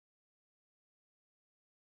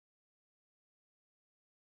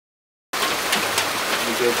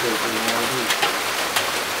Probably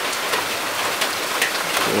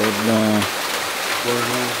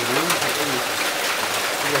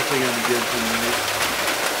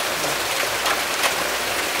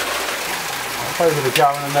could have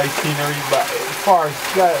gotten a nice scenery, but as far as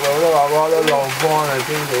that, look at all that little barn and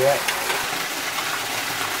things like that.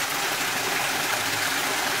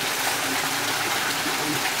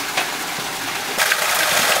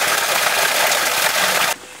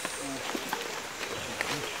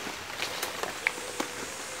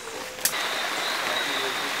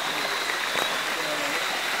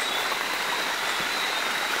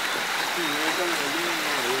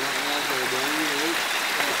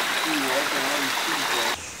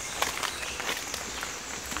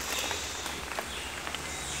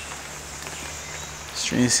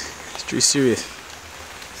 It's pretty serious.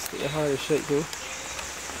 Get harder shake, dude.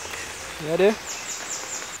 You there?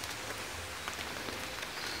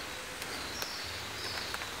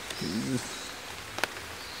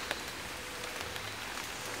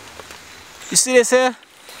 You see this here?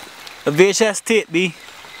 A VHS tape, B.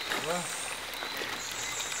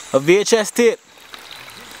 A VHS tape.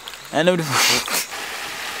 I know the.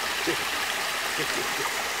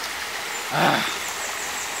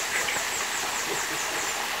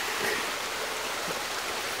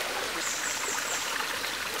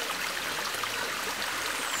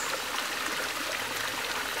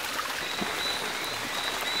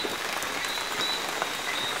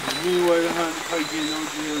 Anyway, the hand hiking,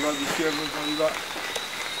 you got the shivers, and you got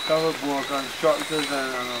cover board and structures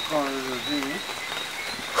and corners and things.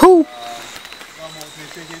 Who?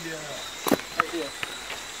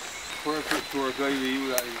 Perfect for a guy like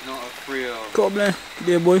you that is not afraid of Goblin,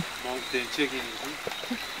 there boy. mountain chicken. You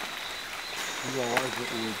got to watch it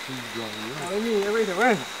with cheese going. I mean, everything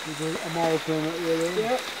right. I'm all saying it really.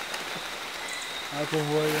 Yeah. I can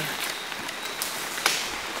avoid it.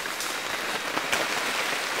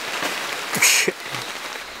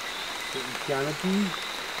 Canopy.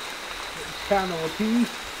 Canopy.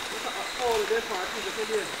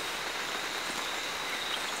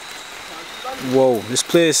 Whoa, this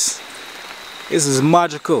place, this is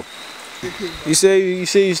magical. You say you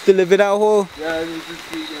still live in that hole? Yeah, I need to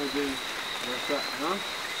see again. What's that, huh?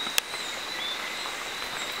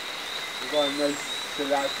 We got a nice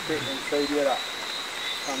select pit inside there.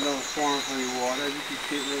 Come down farm for the water. You can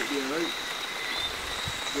sit right there, right?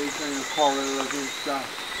 They kind of corridor looking stuff.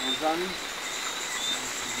 Understand me?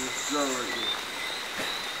 Just draw right there.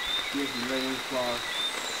 Get some rain cloth.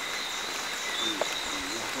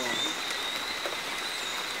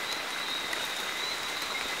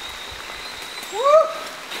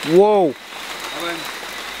 Whoa!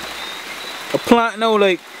 A plant now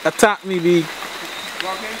like attacked me, B.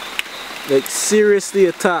 Like seriously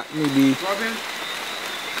attacked me, B.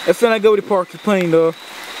 I feel like I go to the porcupine though.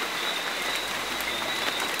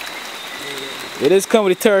 It is come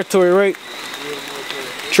with the territory, right?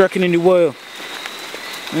 Trekking in the wild.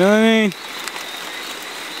 You know what I mean?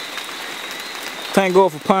 Thank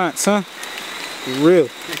God for pants, huh? For real.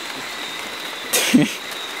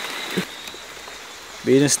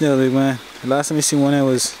 Bajan Snail, big man. The last time I seen one that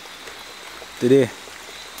was today.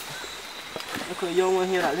 Look at young one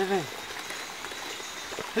here that living.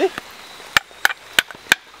 Hey.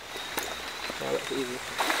 Oh, that's easy.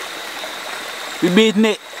 We beating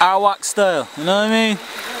it Arawak style, you know what I mean?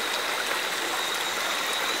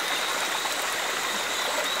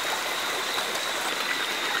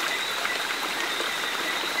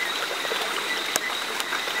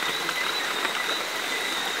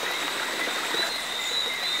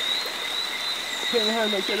 Put your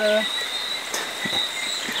hand like it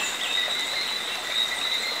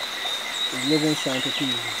living shanty.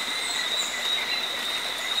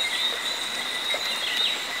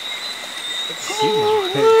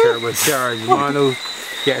 Turbocharged mono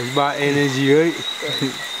gets by energy, right? As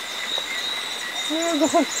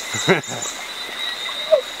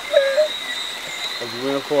we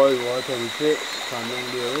went for 126, come down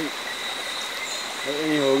there, right? But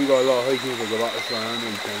anyhow, we got a lot of hiking to go back to Swan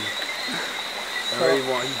and things. I really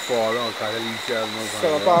want him to fall on because he's having no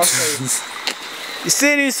kind of You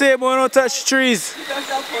see this say, boy, don't touch the trees.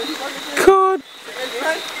 Good.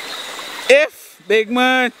 If, big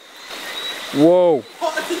man. Whoa.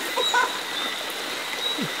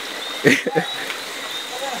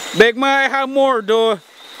 Big man, I have more, though.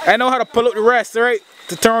 I know how to pull up the rest, right?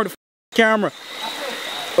 To turn on the camera.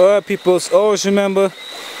 Alright, people, always remember,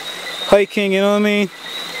 hiking, you know what I mean?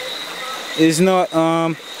 Is not,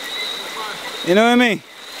 you know what I mean?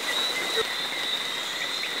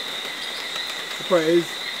 The part is,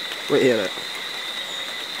 Wait here, look.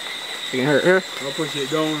 You can hurt her? I'll push it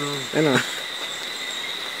down. I know.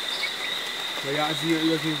 So y'all see what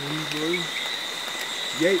looking for these boys.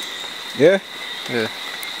 Gate. Yeah? Yeah.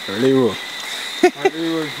 Early road. Alright,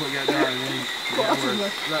 everybody put that down and then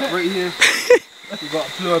like right here. You got a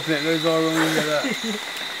floor plant, there's all around like that.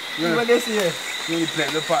 What this here? You only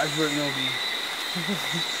plant the pots where it no be.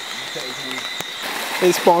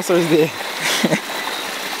 Hey, sponsors there.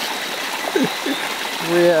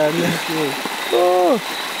 Yeah, next year. Oh,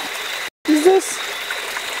 what is this?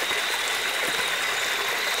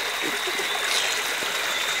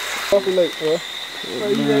 Coffee late, bro. So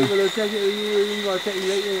you ain't gonna take it, you gonna take it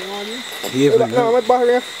later on this? Yeah, No, my bar,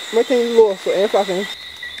 my thing low, so I'm fucking.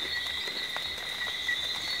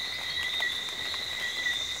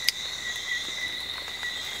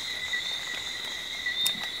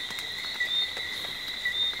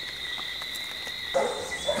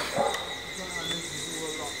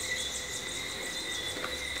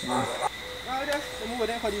 Move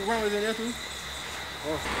that because you run in there too.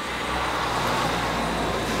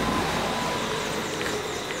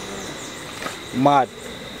 Mad.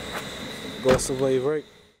 Go survive, right?